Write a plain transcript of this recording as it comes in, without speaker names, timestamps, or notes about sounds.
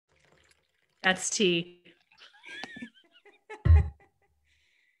That's tea.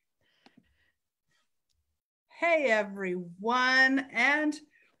 Hey everyone, and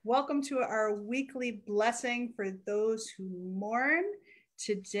welcome to our weekly blessing for those who mourn.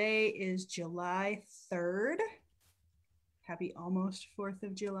 Today is July 3rd. Happy almost 4th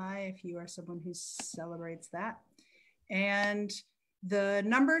of July if you are someone who celebrates that. And the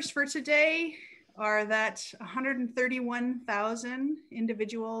numbers for today are that 131,000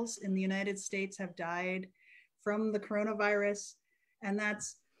 individuals in the United States have died from the coronavirus, and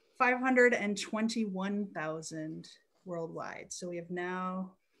that's 521,000 worldwide. So we have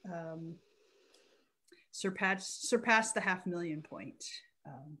now surpassed the 500,000 point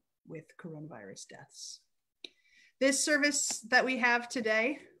with coronavirus deaths. This service that we have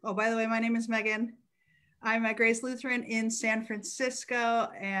today, oh, by the way, my name is Megan. I'm at Grace Lutheran in San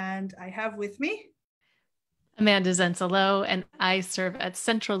Francisco, and I have with me Amanda Zentz-Alo, and I serve at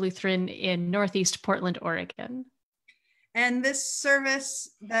Central Lutheran in Northeast Portland, Oregon. And this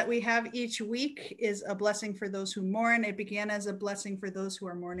service that we have each week is a blessing for those who mourn. It began as a blessing for those who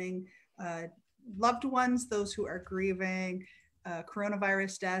are mourning loved ones, those who are grieving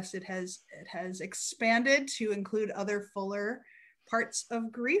coronavirus deaths. It has expanded to include other fuller parts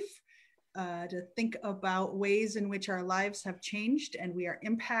of grief, to think about ways in which our lives have changed and we are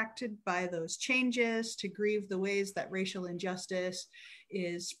impacted by those changes, to grieve the ways that racial injustice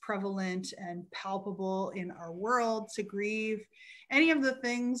is prevalent and palpable in our world, to grieve any of the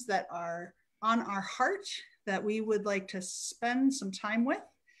things that are on our heart that we would like to spend some time with.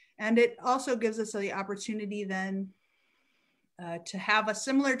 And it also gives us the opportunity then to have a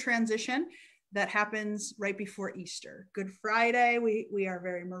similar transition that happens right before Easter. Good Friday, we are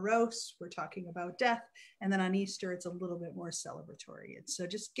very morose. We're talking about death. And then on Easter, it's a little bit more celebratory. And so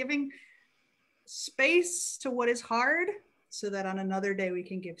just giving space to what is hard so that on another day we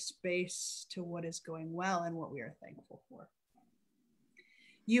can give space to what is going well and what we are thankful for.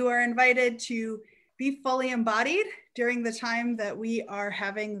 You are invited to be fully embodied during the time that we are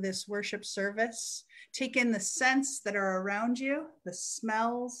having this worship service. Take in the scents that are around you, the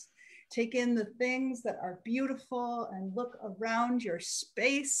smells. Take in the things that are beautiful and look around your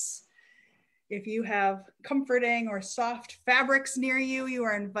space. If you have comforting or soft fabrics near you, you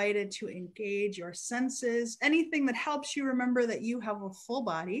are invited to engage your senses. Anything that helps you remember that you have a full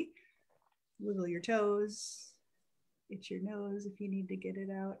body. Wiggle your toes, itch your nose if you need to get it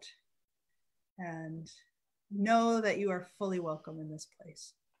out. And know that you are fully welcome in this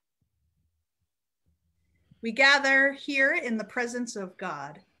place. We gather here in the presence of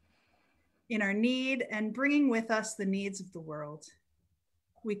God, in our need and bringing with us the needs of the world.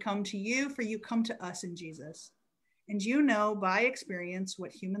 We come to you, for you come to us in Jesus, and you know by experience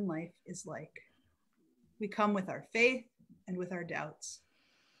what human life is like. We come with our faith and with our doubts.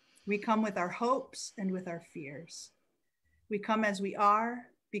 We come with our hopes and with our fears. We come as we are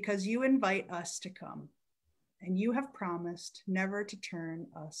because you invite us to come, and you have promised never to turn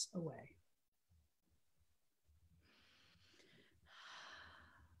us away.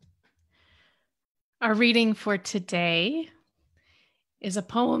 Our reading for today is a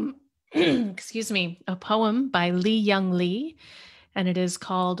poem, a poem by Lee Young Lee, and it is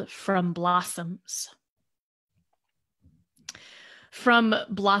called From Blossoms. From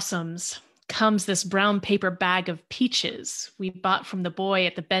blossoms comes this brown paper bag of peaches we bought from the boy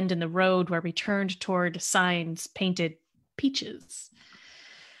at the bend in the road where we turned toward signs painted peaches.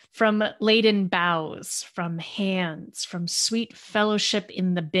 From laden boughs, from hands, from sweet fellowship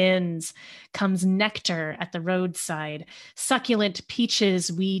in the bins comes nectar at the roadside, succulent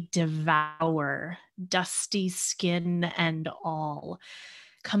peaches we devour, dusty skin and all.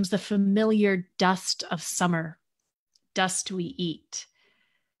 Comes the familiar dust of summer, dust we eat.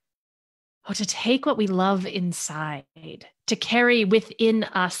 Oh, to take what we love inside, to carry within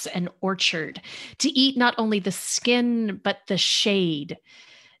us an orchard, to eat not only the skin, but the shade,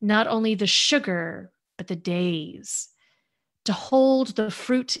 not only the sugar, but the days, to hold the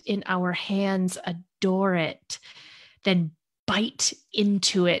fruit in our hands, adore it, then bite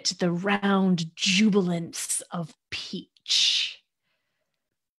into it the round jubilance of peach.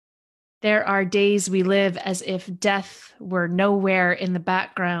 There are days we live as if death were nowhere in the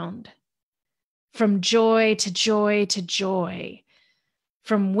background. From joy to joy to joy,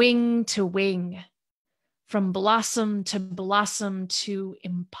 from wing to wing, from blossom to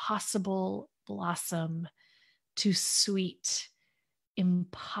impossible blossom, to sweet,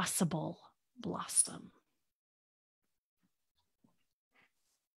 impossible blossom.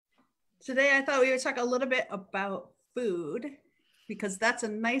 Today, I thought we would talk a little bit about food, because that's a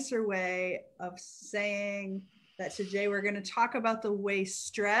nicer way of saying that today we're going to talk about the way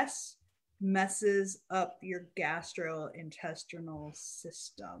stress messes up your gastrointestinal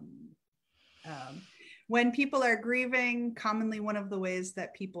system. When people are grieving, commonly one of the ways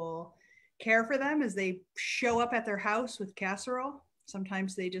that people care for them is they show up at their house with casserole.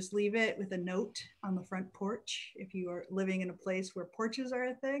 Sometimes they just leave it with a note on the front porch if you are living in a place where porches are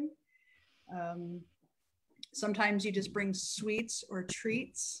a thing. Sometimes you just bring sweets or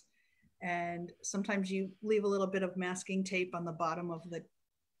treats, and sometimes you leave a little bit of masking tape on the bottom of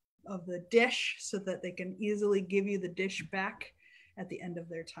the dish so that they can easily give you the dish back at the end of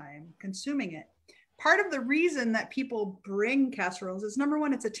their time consuming it. Part of the reason that people bring casseroles is, number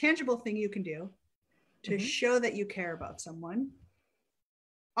one, it's a tangible thing you can do to show that you care about someone.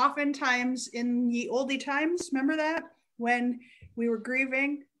 Oftentimes in ye oldie times, remember that? When we were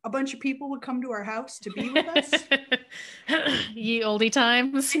grieving, a bunch of people would come to our house to be with us. Ye oldie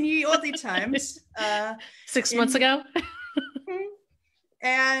times. In ye oldie times. 6 months ago.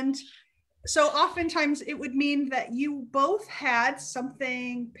 And so oftentimes it would mean that you both had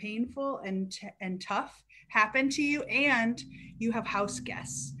something painful and tough happen to you, and you have house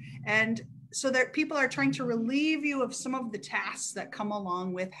guests. And so that people are trying to relieve you of some of the tasks that come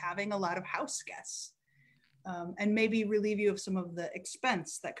along with having a lot of house guests, and maybe relieve you of some of the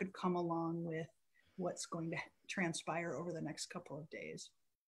expense that could come along with what's going to transpire over the next couple of days.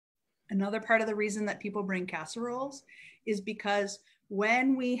 Another part of the reason that people bring casseroles is because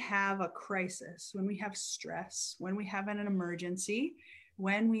when we have a crisis, when we have stress, when we have an emergency,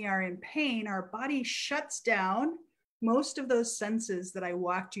 when we are in pain, our body shuts down most of those senses that I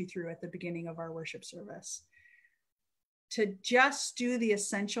walked you through at the beginning of our worship service to just do the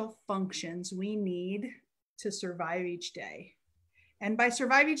essential functions we need to survive each day. And by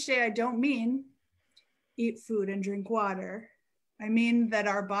survive each day, I don't mean eat food and drink water. I mean that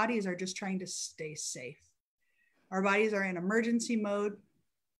our bodies are just trying to stay safe. Our bodies are in emergency mode.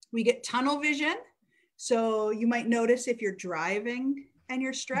 We get tunnel vision. So you might notice if you're driving and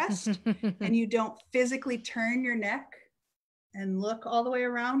you're stressed and you don't physically turn your neck and look all the way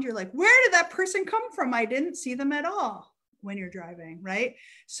around, you're like, where did that person come from? I didn't see them at all when you're driving, right?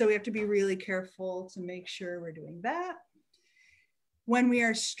 So we have to be really careful to make sure we're doing that. When we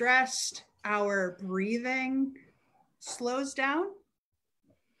are stressed, our breathing slows down.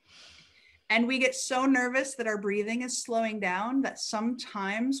 And we get so nervous that our breathing is slowing down that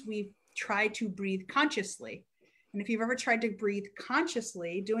sometimes we try to breathe consciously. And if you've ever tried to breathe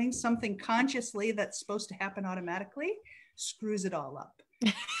consciously, doing something consciously that's supposed to happen automatically screws it all up.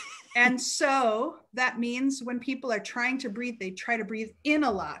 And so that means when people are trying to breathe, they try to breathe in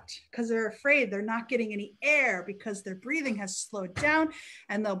a lot because they're afraid they're not getting any air because their breathing has slowed down,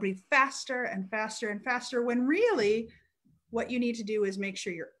 and they'll breathe faster and faster and faster, when really what you need to do is make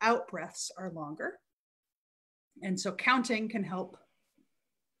sure your out breaths are longer. And so counting can help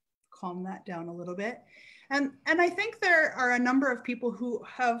calm that down a little bit. And I think there are a number of people who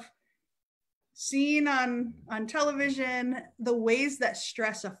have seen on television the ways that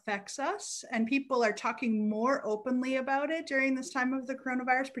stress affects us, and people are talking more openly about it during this time of the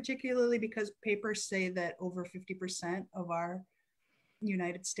coronavirus, particularly because papers say that over 50% of our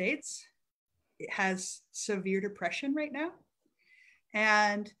United States has severe depression right now.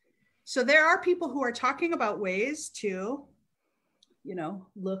 And so there are people who are talking about ways to,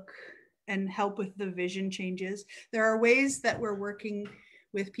 look and help with the vision changes. There are ways that we're working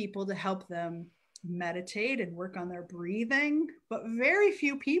with people to help them meditate and work on their breathing, but very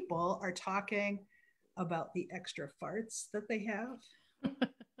few people are talking about the extra farts that they have,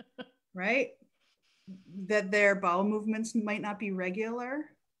 right? That their bowel movements might not be regular,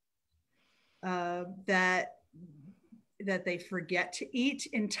 that they forget to eat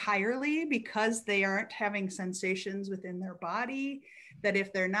entirely because they aren't having sensations within their body, that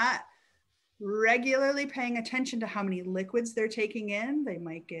if they're not regularly paying attention to how many liquids they're taking in, they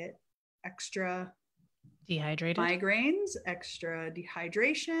might get extra dehydrated migraines, extra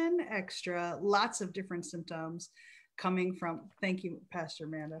dehydration, extra lots of different symptoms coming from, thank you, Pastor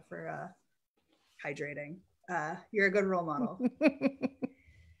Amanda, for hydrating. You're a good role model.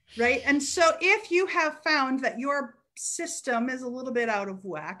 Right? And so if you have found that your system is a little bit out of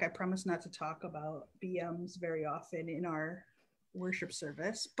whack, I promise not to talk about BMs very often in our worship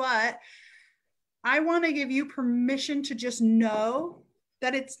service, but I want to give you permission to just know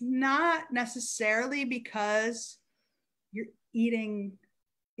that it's not necessarily because you're eating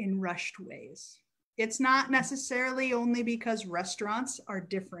in rushed ways. It's not necessarily only because restaurants are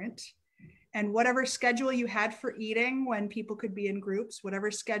different, and whatever schedule you had for eating when people could be in groups,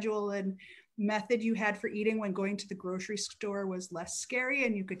 whatever schedule and method you had for eating when going to the grocery store was less scary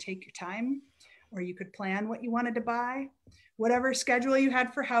and you could take your time, or you could plan what you wanted to buy, whatever schedule you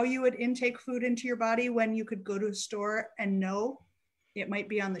had for how you would intake food into your body when you could go to a store and know it might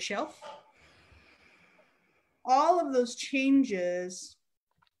be on the shelf. All of those changes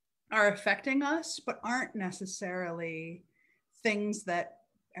are affecting us, but aren't necessarily things that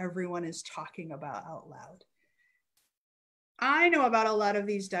everyone is talking about out loud. I know about a lot of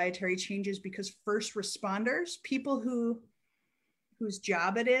these dietary changes because first responders, people whose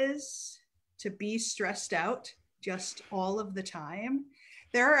job it is to be stressed out just all of the time,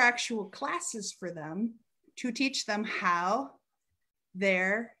 there are actual classes for them to teach them how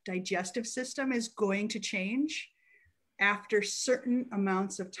their digestive system is going to change after certain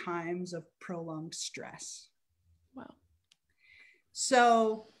amounts of times of prolonged stress. Wow.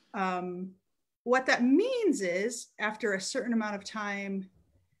 So what that means is after a certain amount of time,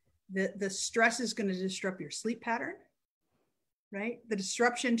 the stress is going to disrupt your sleep pattern, right? The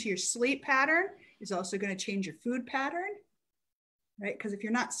disruption to your sleep pattern is also going to change your food pattern, right? Because if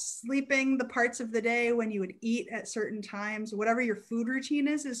you're not sleeping the parts of the day when you would eat at certain times, whatever your food routine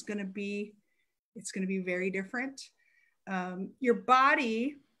is going to be, it's going to be very different. Your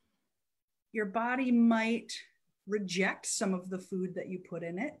body might reject some of the food that you put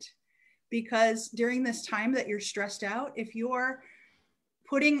in it, because during this time that you're stressed out, if you're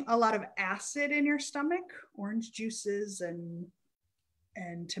putting a lot of acid in your stomach, orange juices and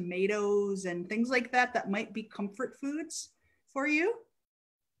tomatoes and things like that, that might be comfort foods for you,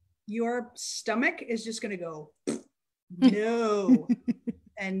 your stomach is just going to go, no.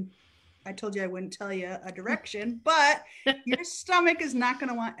 And I told you I wouldn't tell you a direction, but your stomach is not going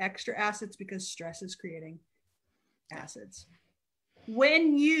to want extra acids because stress is creating acids.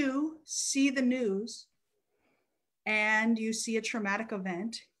 When you see the news and you see a traumatic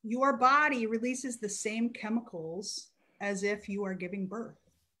event, your body releases the same chemicals as if you are giving birth.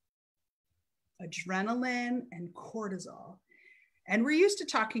 Adrenaline and cortisol. And we're used to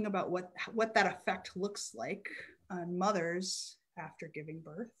talking about what that effect looks like on mothers after giving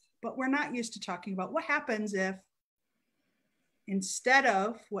birth, but we're not used to talking about what happens if, instead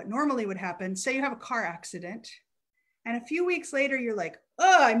of what normally would happen, say you have a car accident, and a few weeks later you're like,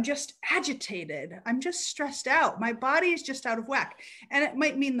 oh, I'm just agitated. I'm just stressed out. My body is just out of whack. And it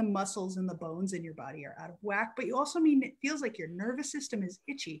might mean the muscles and the bones in your body are out of whack, but you also mean it feels like your nervous system is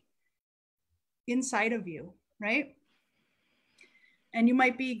itchy inside of you, right? And you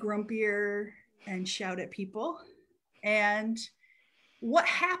might be grumpier and shout at people. And what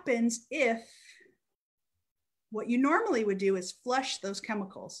happens if what you normally would do is flush those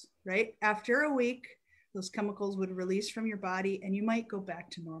chemicals, right? After a week, those chemicals would release from your body and you might go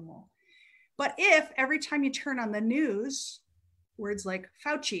back to normal. But if every time you turn on the news, words like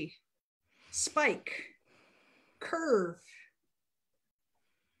Fauci, spike, curve,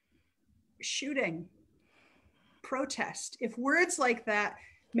 shooting, protest, if words like that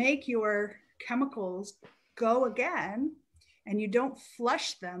make your chemicals go again and you don't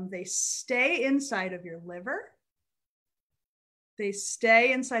flush them, they stay inside of your liver, they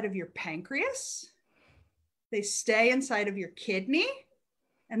stay inside of your pancreas, they stay inside of your kidney,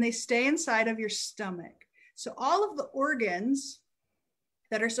 and they stay inside of your stomach. So all of the organs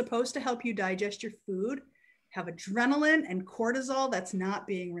that are supposed to help you digest your food have adrenaline and cortisol that's not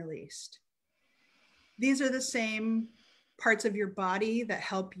being released. These are the same parts of your body that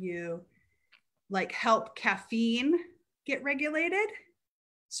help you, like help caffeine get regulated.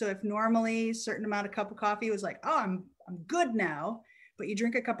 So if normally a certain amount of cup of coffee was like, oh, I'm good now, but you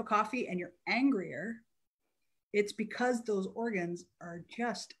drink a cup of coffee and you're angrier, it's because those organs are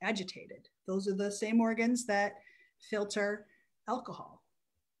just agitated. Those are the same organs that filter alcohol.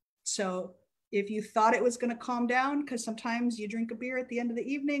 So if you thought it was going to calm down, because sometimes you drink a beer at the end of the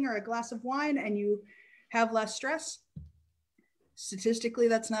evening or a glass of wine and you have less stress, statistically,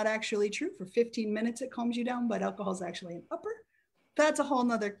 that's not actually true. For 15 minutes, it calms you down, but alcohol is actually an upper. That's a whole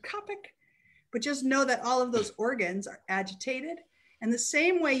nother topic. But just know that all of those organs are agitated. And the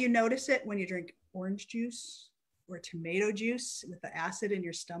same way you notice it when you drink orange juice or tomato juice with the acid in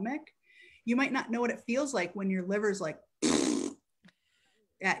your stomach, you might not know what it feels like when your liver's like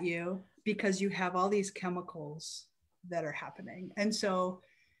at you, because you have all these chemicals that are happening. And so,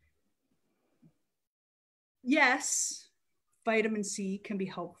 yes, vitamin C can be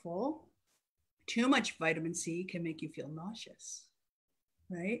helpful. Too much vitamin C can make you feel nauseous,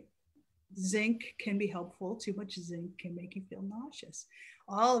 right? Zinc can be helpful. Too much zinc can make you feel nauseous.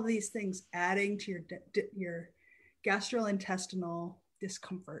 All of these things adding to your gastrointestinal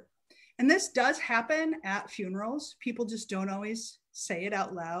discomfort. And this does happen at funerals. People just don't always say it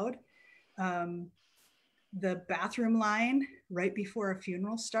out loud. The bathroom line right before a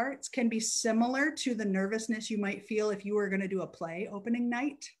funeral starts can be similar to the nervousness you might feel if you were going to do a play opening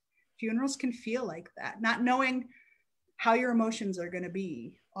night. Funerals can feel like that, not knowing how your emotions are going to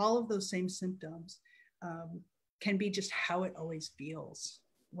be. All of those same symptoms can be just how it always feels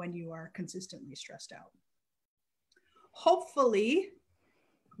when you are consistently stressed out. Hopefully,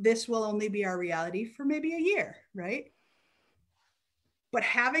 this will only be our reality for maybe a year, right? But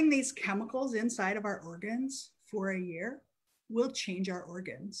having these chemicals inside of our organs for a year will change our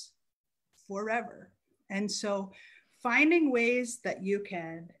organs forever. And so finding ways that you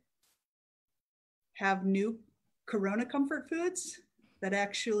can have new Corona comfort foods that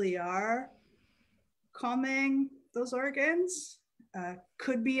actually are calming those organs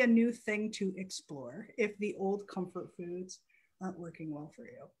could be a new thing to explore if the old comfort foods aren't working well for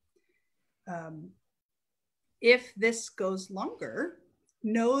you. If this goes longer,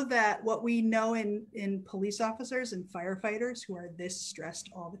 know that what we know in police officers and firefighters who are this stressed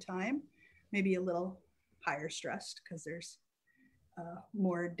all the time, maybe a little higher stressed because there's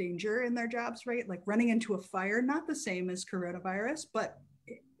more danger in their jobs, right? Like running into a fire, not the same as coronavirus, but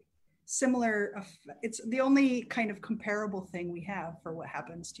similar. It's the only kind of comparable thing we have for what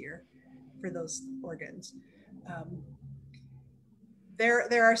happens to for those organs.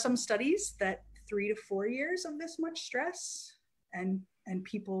 There are some studies that 3 to 4 years of this much stress and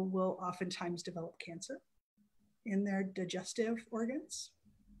people will oftentimes develop cancer in their digestive organs,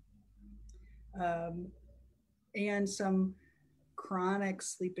 and some chronic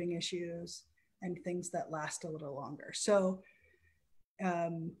sleeping issues and things that last a little longer. So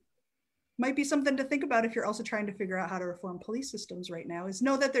might be something to think about if you're also trying to figure out how to reform police systems right now, is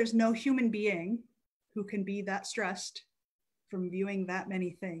know that there's no human being who can be that stressed from viewing that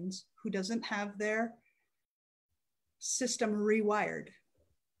many things who doesn't have their system rewired,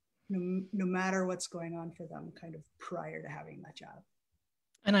 no matter what's going on for them kind of prior to having that job.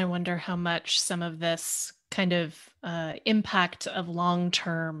 And I wonder how much some of this kind of impact of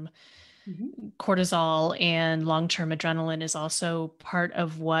long-term cortisol and long-term adrenaline is also part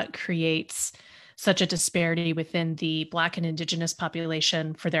of what creates such a disparity within the Black and Indigenous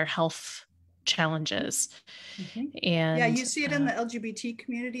population for their health challenges. And yeah, you see it in the LGBT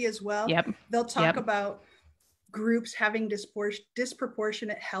community as well. Yep. They'll talk about groups having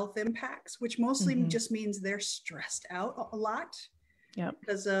disproportionate health impacts, which mostly just means they're stressed out a lot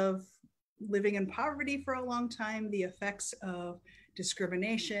because of living in poverty for a long time, the effects of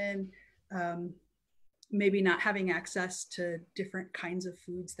discrimination, maybe not having access to different kinds of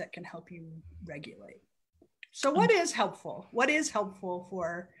foods that can help you regulate. So what is helpful? What is helpful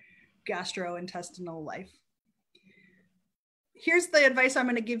for gastrointestinal life? Here's the advice I'm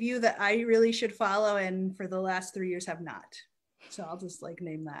going to give you that I really should follow and for the last 3 years have not. So I'll just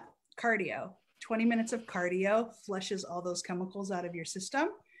name that. Cardio. 20 minutes of cardio flushes all those chemicals out of your system.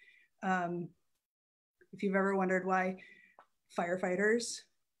 If you've ever wondered why firefighters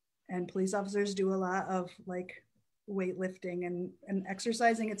and police officers do a lot of weightlifting and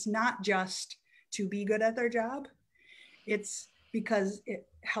exercising, it's not just to be good at their job. It's because it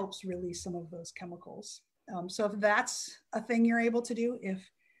helps release some of those chemicals. So if that's a thing you're able to do, if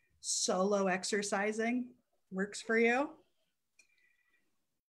solo exercising works for you,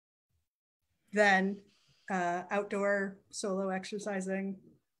 then outdoor solo exercising,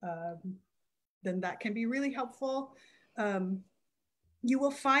 then that can be really helpful. You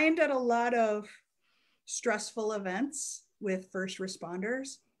will find at a lot of stressful events with first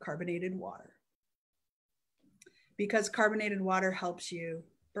responders, carbonated water. Because carbonated water helps you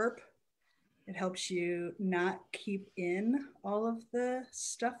burp. It helps you not keep in all of the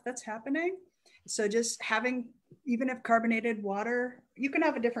stuff that's happening. So just having, even if carbonated water, you can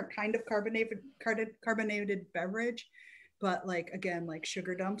have a different kind of carbonated beverage, but again,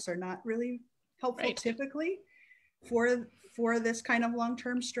 sugar dumps are not really helpful typically for this kind of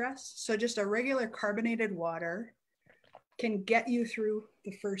long-term stress. So just a regular carbonated water can get you through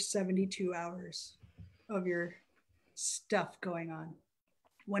the first 72 hours of your stuff going on.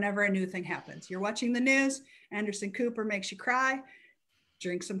 Whenever a new thing happens, you're watching the news, Anderson Cooper makes you cry,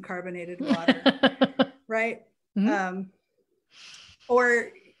 drink some carbonated water, right?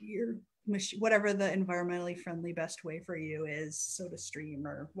 Or your whatever the environmentally friendly best way for you is, SodaStream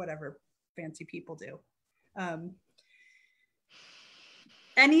or whatever fancy people do.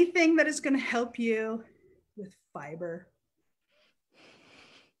 Anything that is going to help you with fiber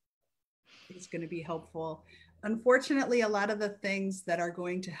is going to be helpful. Unfortunately, a lot of the things that are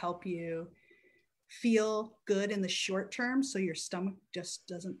going to help you feel good in the short term, so your stomach just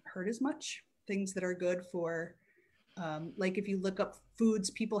doesn't hurt as much, things that are good for Like if you look up foods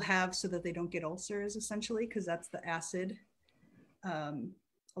people have so that they don't get ulcers, essentially, because that's the acid. A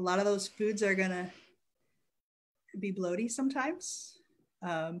lot of those foods are gonna be bloaty sometimes.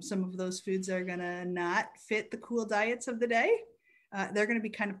 Some of those foods are gonna not fit the cool diets of the day. They're gonna be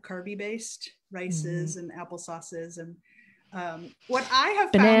kind of carby based, rices and applesauces. And what I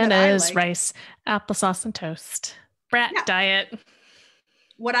have found that I like, rice, applesauce, and toast. Brat diet.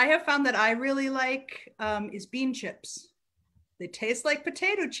 What I have found that I really like is bean chips. They taste like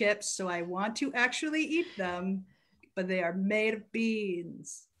potato chips, so I want to actually eat them, but they are made of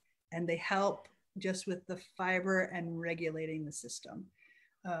beans and they help just with the fiber and regulating the system.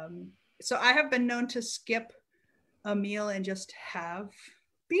 So I have been known to skip a meal and just have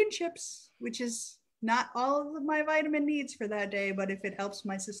bean chips, which is not all of my vitamin needs for that day, but if it helps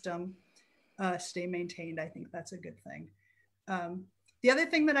my system stay maintained, I think that's a good thing. The other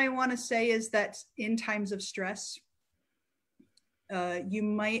thing that I want to say is that in times of stress, you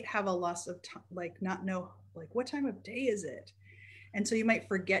might have a loss of time, like not know like what time of day is it, and so you might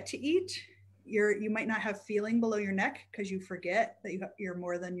forget to eat. You might not have feeling below your neck because you forget that you're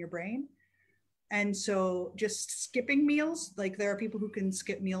more than your brain. And so just skipping meals, like there are people who can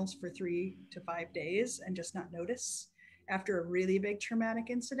skip meals for 3 to 5 days and just not notice after a really big traumatic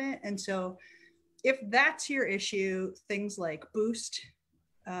incident. And so if that's your issue, things like Boost,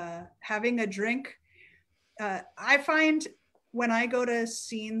 having a drink, I find when I go to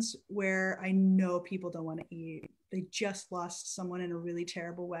scenes where I know people don't want to eat, they just lost someone in a really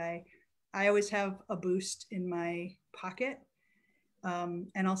terrible way, I always have a Boost in my pocket.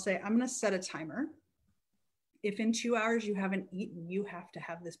 And I'll say, I'm going to set a timer. If in 2 hours you haven't eaten, you have to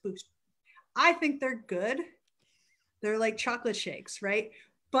have this Boost. I think they're good. They're like chocolate shakes, right?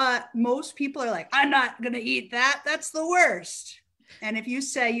 But most people are like, I'm not going to eat that. That's the worst. And if you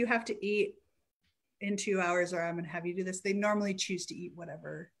say you have to eat in 2 hours or I'm going to have you do this, they normally choose to eat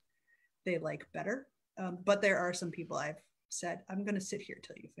whatever they like better. But there are some people I've said, I'm going to sit here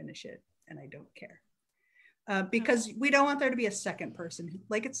till you finish it and I don't care. Because we don't want there to be a second person.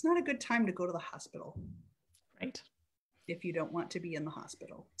 Like, it's not a good time to go to the hospital. Right. If you don't want to be in the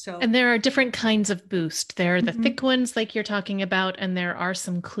hospital. So, and there are different kinds of Boost. There are the thick ones like you're talking about, and there are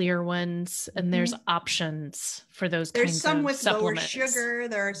some clear ones, and there's options for those kinds of supplements. There's some with lower sugar.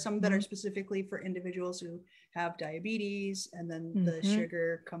 There are some that are specifically for individuals who have diabetes, and then the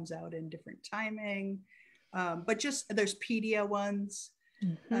sugar comes out in different timing. But just there's Pedia ones.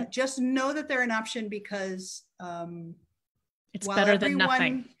 Just know that they're an option because it's better than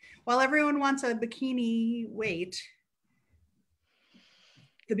nothing. While everyone wants a bikini weight,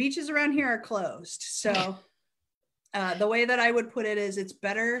 the beaches around here are closed. So the way that I would put it is it's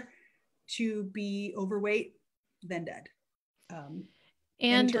better to be overweight than dead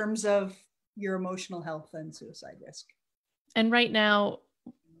in terms of your emotional health and suicide risk. And right now,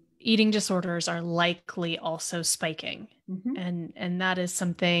 eating disorders are likely also spiking. And that is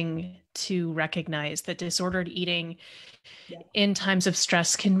something to recognize, that disordered eating in times of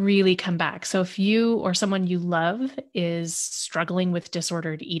stress can really come back. So if you or someone you love is struggling with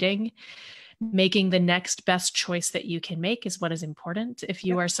disordered eating, making the next best choice that you can make is what is important. If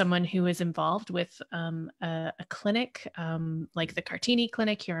you are someone who is involved with a clinic like the Cartini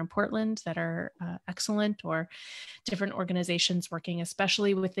Clinic here in Portland that are excellent, or different organizations working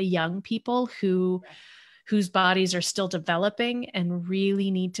especially with the young people whose bodies are still developing and really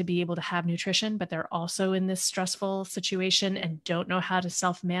need to be able to have nutrition, but they're also in this stressful situation and don't know how to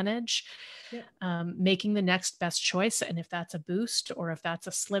self-manage, making the next best choice. And if that's a Boost, or if that's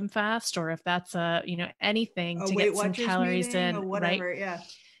a Slim Fast, or if that's a, anything to get some calories in, or whatever, right?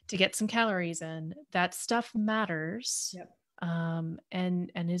 To get some calories in, that stuff matters. And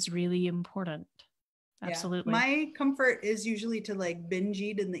is really important. Absolutely. My comfort is usually to like binge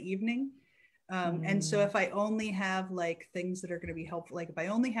eat in the evening. And so if I only have like things that are going to be helpful, like if I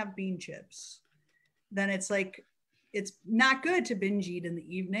only have bean chips, then it's like, it's not good to binge eat in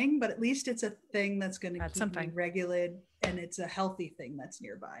the evening, but at least it's a thing that's going to keep me regulated, and it's a healthy thing that's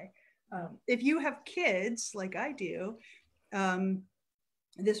nearby. If you have kids like I do,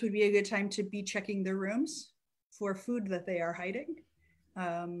 this would be a good time to be checking their rooms for food that they are hiding,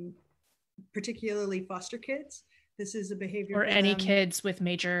 particularly foster kids. This is a behavior or any kids with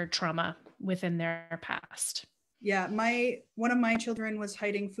major trauma within their past. Yeah, one of my children was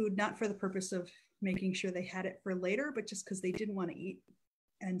hiding food, not for the purpose of making sure they had it for later, but just because they didn't want to eat.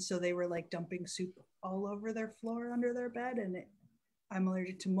 And so they were like dumping soup all over their floor under their bed, and I'm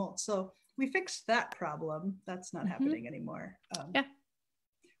allergic to mold. So we fixed that problem. That's not happening anymore.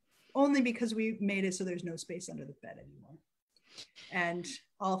 Only because we made it so there's no space under the bed anymore. and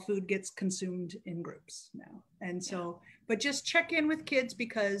all food gets consumed in groups now. And so, but just check in with kids,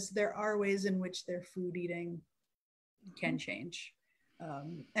 because there are ways in which their food eating can change.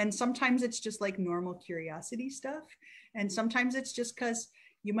 And sometimes it's just like normal curiosity stuff. And sometimes it's just because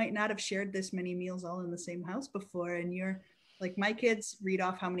you might not have shared this many meals all in the same house before. And you're like, my kids read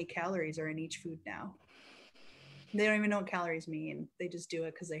off how many calories are in each food now. They don't even know what calories mean. They just do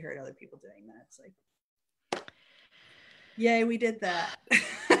it because they heard other people doing that. It's like, yay, we did that.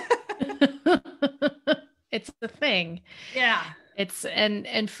 It's the thing. Yeah. It's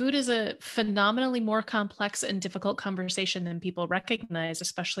and food is a phenomenally more complex and difficult conversation than people recognize,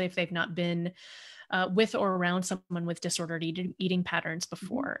 especially if they've not been with or around someone with disordered eating patterns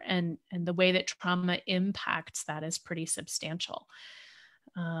before. And the way that trauma impacts that is pretty substantial.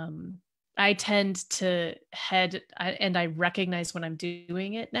 I tend to and I recognize when I'm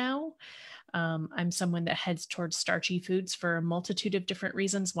doing it now. I'm someone that heads towards starchy foods for a multitude of different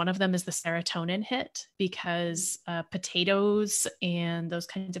reasons. One of them is the serotonin hit, because potatoes and those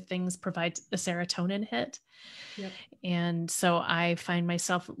kinds of things provide the serotonin hit. Yep. And so I find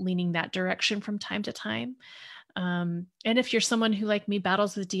myself leaning that direction from time to time. And if you're someone who, like me,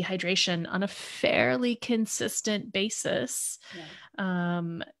 battles with dehydration on a fairly consistent basis,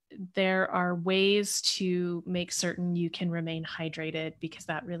 there are ways to make certain you can remain hydrated, because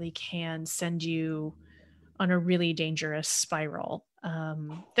that really can send you on a really dangerous spiral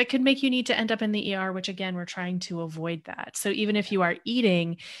that could make you need to end up in the ER, which again, we're trying to avoid that. So even if you are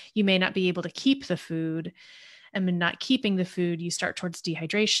eating, you may not be able to keep the food. And in not keeping the food, you start towards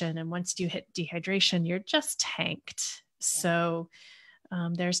dehydration. And once you hit dehydration, you're just tanked. So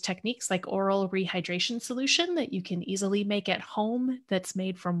there's techniques like oral rehydration solution that you can easily make at home, that's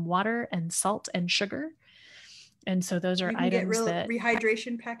made from water and salt and sugar. And so those are items that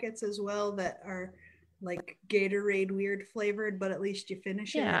rehydration packets as well, that are like Gatorade weird flavored, but at least you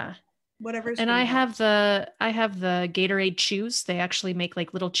finish it. Whatever's. And I have the Gatorade chews. They actually make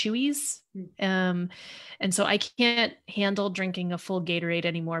like little chewies. And so I can't handle drinking a full Gatorade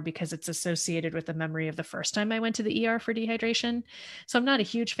anymore, because it's associated with the memory of the first time I went to the ER for dehydration. So I'm not a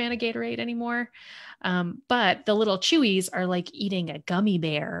huge fan of Gatorade anymore. But the little chewies are like eating a gummy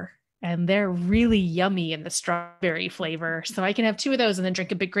bear, and they're really yummy in the strawberry flavor. So I can have 2 of those and then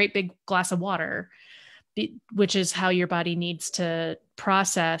drink a great big glass of water, which is how your body needs to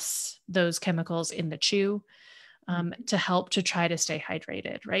process those chemicals in the chew to help to try to stay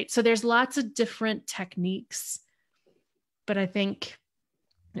hydrated, right? So there's lots of different techniques, but I think,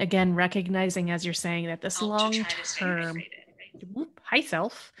 again, recognizing, as you're saying, that this long-term, hi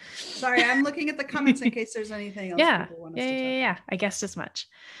self. Sorry, I'm looking at the comments in case there's anything else people want us to talk about. I guessed as much.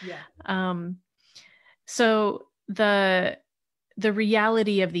 Yeah. So the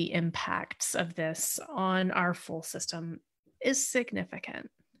reality of the impacts of this on our full system is significant.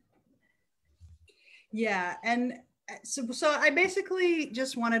 Yeah. And so I basically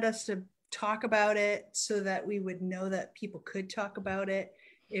just wanted us to talk about it so that we would know that people could talk about it.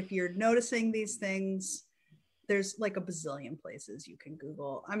 If you're noticing these things, there's like a bazillion places you can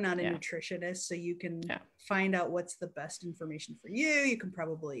Google. I'm not a nutritionist, so you can find out what's the best information for you. You can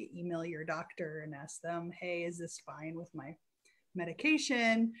probably email your doctor and ask them, hey, is this fine with my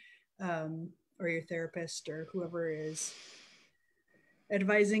medication? Or your therapist or whoever is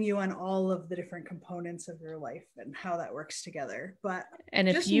advising you on all of the different components of your life and how that works together. But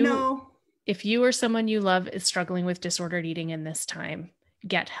if you or someone you love is struggling with disordered eating in this time,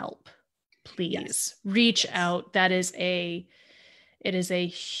 get help. Please reach out. It is a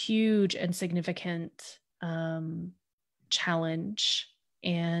huge and significant challenge,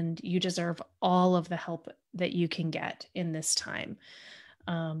 and you deserve all of the help that you can get in this time.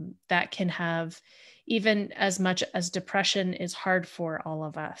 That can have, even as much as depression is hard for all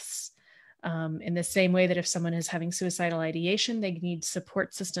of us. In the same way that if someone is having suicidal ideation, they need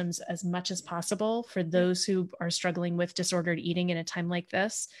support systems as much as possible. For those who are struggling with disordered eating in a time like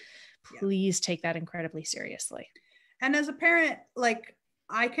this, please take that incredibly seriously. And as a parent, like,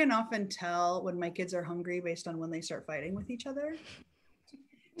 I can often tell when my kids are hungry based on when they start fighting with each other.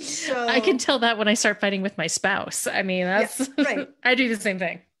 So I can tell that when I start fighting with my spouse. I mean, that's right. I do the same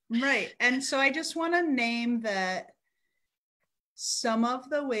thing. Right. And so I just want to name that some of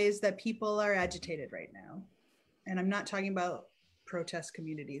the ways that people are agitated right now, and I'm not talking about protest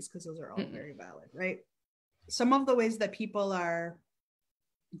communities because those are all very valid, right? Some of the ways that people are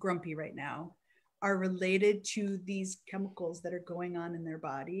grumpy right now are related to these chemicals that are going on in their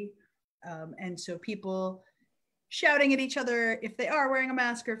body. And so people shouting at each other if they are wearing a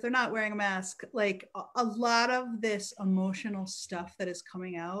mask or if they're not wearing a mask, like a lot of this emotional stuff that is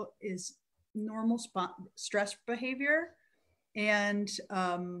coming out is normal stress behavior And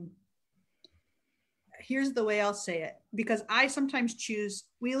here's the way I'll say it, because I sometimes choose,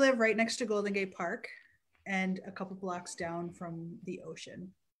 we live right next to Golden Gate Park and a couple blocks down from the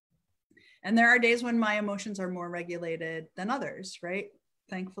ocean. And there are days when my emotions are more regulated than others, right?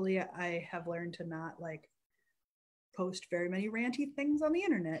 Thankfully, I have learned to not like post very many ranty things on the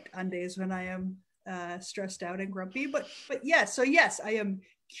internet on days when I am stressed out and grumpy. But yes, so yes, I am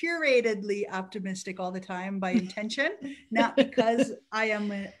curatedly optimistic all the time by intention, not because I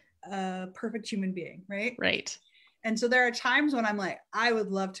am a perfect human being, right? Right. And so there are times when I'm like, I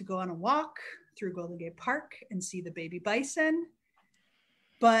would love to go on a walk through Golden Gate Park and see the baby bison,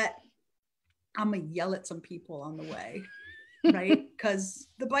 but I'm gonna yell at some people on the way, right? Because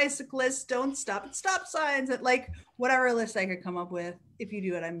the bicyclists don't stop at stop signs, at like whatever list I could come up with. If you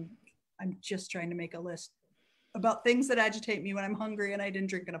do it, I'm just trying to make a list about things that agitate me when I'm hungry and I didn't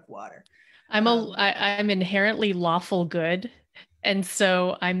drink enough water. I'm inherently lawful good. And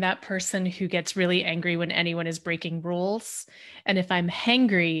so I'm that person who gets really angry when anyone is breaking rules. And if I'm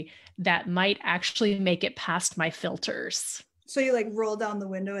hangry, that might actually make it past my filters. So you like roll down the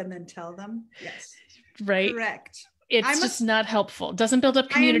window and then tell them? Yes. Right. Correct. It's just not helpful. It doesn't build up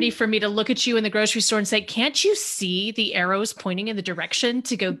community for me to look at you in the grocery store and say, can't you see the arrows pointing in the direction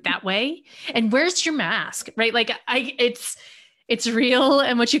to go that way? And where's your mask? Right. Like it's real.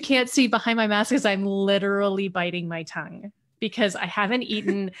 And what you can't see behind my mask is I'm literally biting my tongue because I haven't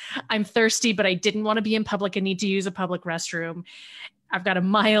eaten. I'm thirsty, but I didn't want to be in public and need to use a public restroom. I've got a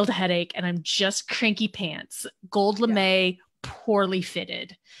mild headache and I'm just cranky pants, gold lame, poorly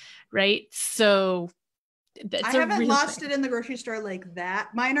fitted. Right. So I haven't lost it in the grocery store like that.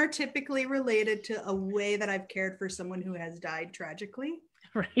 Mine are typically related to a way that I've cared for someone who has died tragically.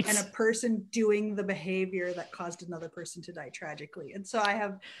 Right. And a person doing the behavior that caused another person to die tragically. And so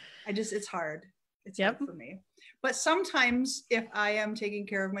it's hard. It's hard for me. But sometimes if I am taking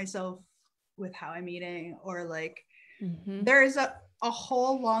care of myself with how I'm eating, or like there is a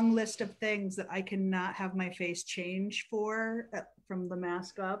whole long list of things that I cannot have my face change for from the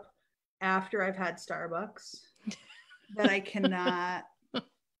mask up after I've had Starbucks that I cannot.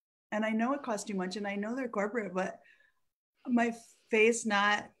 And I know it costs too much and I know they're corporate, but my face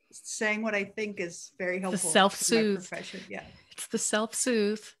not saying what I think is very helpful. The self-soothe. Yeah. It's the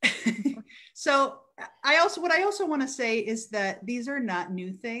self-soothe. So what I also want to say is that these are not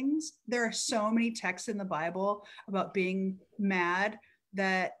new things. There are so many texts in the Bible about being mad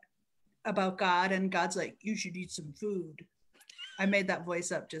about God, and God's like, you should eat some food. I made that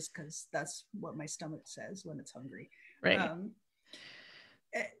voice up just because that's what my stomach says when it's hungry. Right.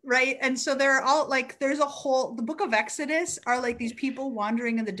 Right. And so there are all like, the book of Exodus are like these people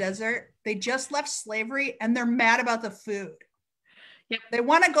wandering in the desert. They just left slavery and they're mad about the food. Yep. They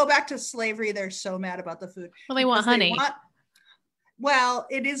want to go back to slavery. They're so mad about the food. Well, they want honey. Well,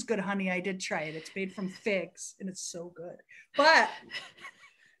 it is good honey. I did try it. It's made from figs and it's so good. But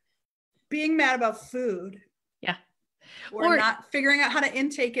being mad about food. Yeah. Or not figuring out how to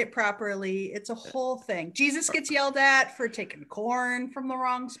intake it properly. It's a whole thing. Jesus gets yelled at for taking corn from the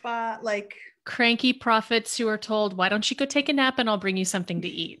wrong spot. Like cranky prophets who are told, why don't you go take a nap and I'll bring you something to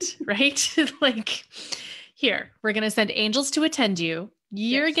eat, right? Like, here, we're going to send angels to attend you.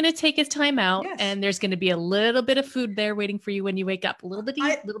 You're going to take his time out and there's going to be a little bit of food there waiting for you when you wake up. A little bit to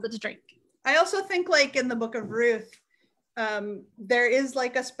eat, a little bit to drink. I also think like in the book of Ruth, there is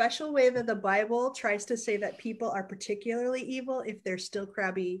like a special way that the Bible tries to say that people are particularly evil if they're still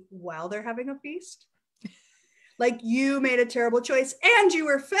crabby while they're having a feast. Like you made a terrible choice and you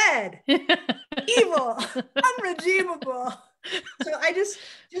were fed. Evil, unredeemable. So I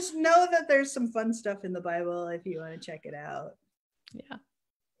just know that there's some fun stuff in the Bible if you want to check it out. Yeah.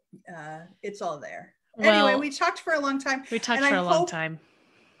 It's all there. Well, anyway, we talked for a long time.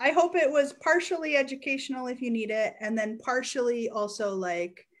 I hope it was partially educational if you need it, and then partially also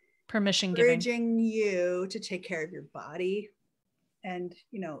like permission giving, urging you to take care of your body and,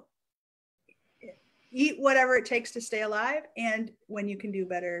 eat whatever it takes to stay alive. And when you can do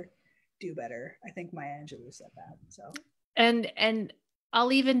better, do better. I think Maya Angelou said that. So, and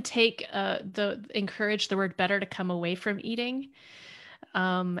I'll even take encourage the word better to come away from eating.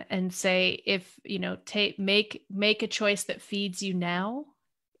 And say, if, make a choice that feeds you now,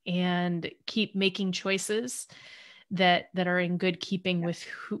 and keep making choices that are in good keeping with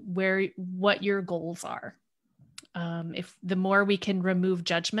what your goals are. If the more we can remove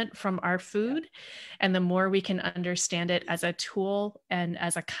judgment from our food and the more we can understand it as a tool and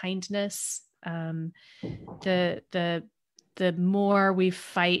as a kindness, the more we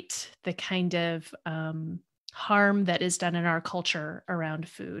fight the kind of harm that is done in our culture around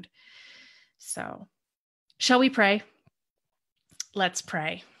food. So, shall we pray? Let's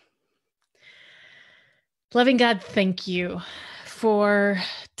pray. Loving God, thank you for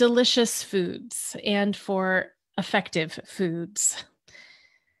delicious foods and for effective foods.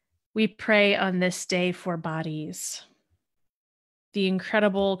 We pray on this day for bodies, the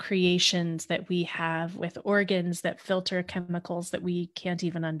incredible creations that we have with organs that filter chemicals that we can't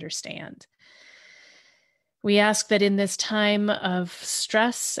even understand. We ask that in this time of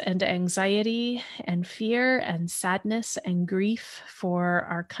stress and anxiety and fear and sadness and grief for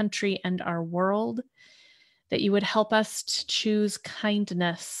our country and our world, that you would help us to choose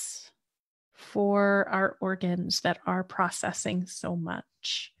kindness for our organs that are processing so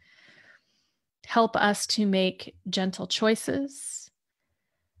much. Help us to make gentle choices.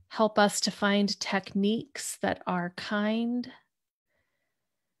 Help us to find techniques that are kind.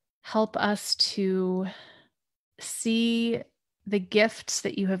 Help us to see the gifts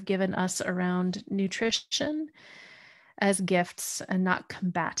that you have given us around nutrition as gifts and not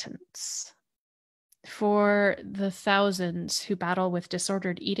combatants. For the thousands who battle with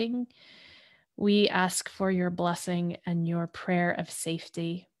disordered eating, we ask for your blessing and your prayer of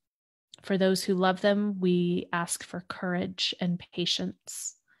safety. For those who love them, we ask for courage and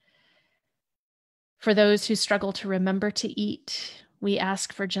patience. For those who struggle to remember to eat, we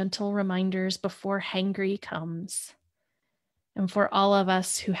ask for gentle reminders before hangry comes. And for all of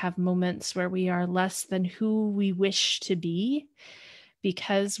us who have moments where we are less than who we wish to be,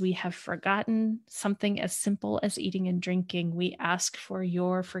 because we have forgotten something as simple as eating and drinking, we ask for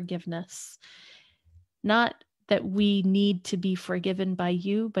your forgiveness. Not that we need to be forgiven by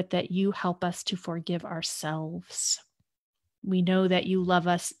you, but that you help us to forgive ourselves. We know that you love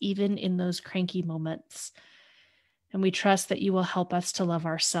us even in those cranky moments, and we trust that you will help us to love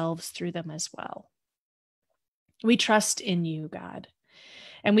ourselves through them as well. We trust in you, God,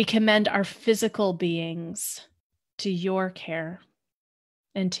 and we commend our physical beings to your care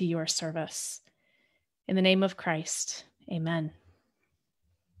and to your service. In the name of Christ, amen.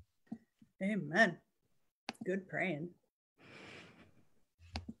 Amen. Good praying.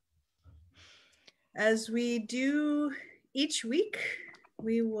 As we do each week,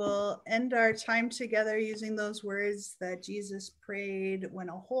 we will end our time together using those words that Jesus prayed when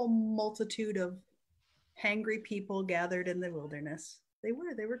a whole multitude of hangry people gathered in the wilderness. They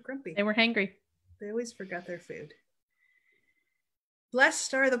were grumpy. They were hangry. They always forgot their food.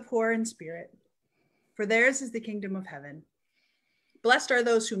 Blessed are the poor in spirit, for theirs is the kingdom of heaven. Blessed are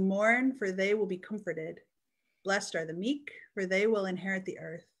those who mourn, for they will be comforted. Blessed are the meek, for they will inherit the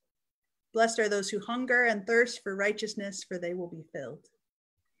earth. Blessed are those who hunger and thirst for righteousness, for they will be filled.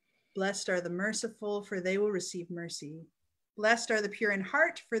 Blessed are the merciful, for they will receive mercy. Blessed are the pure in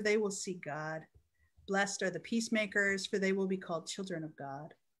heart, for they will see God. Blessed are the peacemakers, for they will be called children of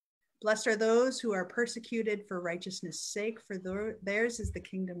God. Blessed are those who are persecuted for righteousness' sake, for theirs is the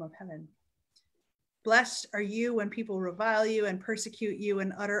kingdom of heaven. Blessed are you when people revile you and persecute you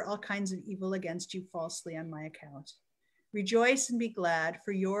and utter all kinds of evil against you falsely on my account. Rejoice and be glad,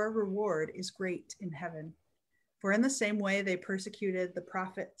 for your reward is great in heaven. For in the same way they persecuted the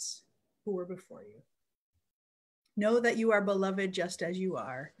prophets who were before you. Know that you are beloved just as you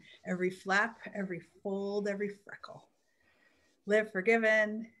are, every flap, every fold, every freckle. Live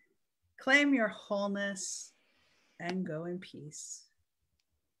forgiven, claim your wholeness, and go in peace.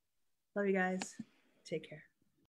 Love you guys. Take care.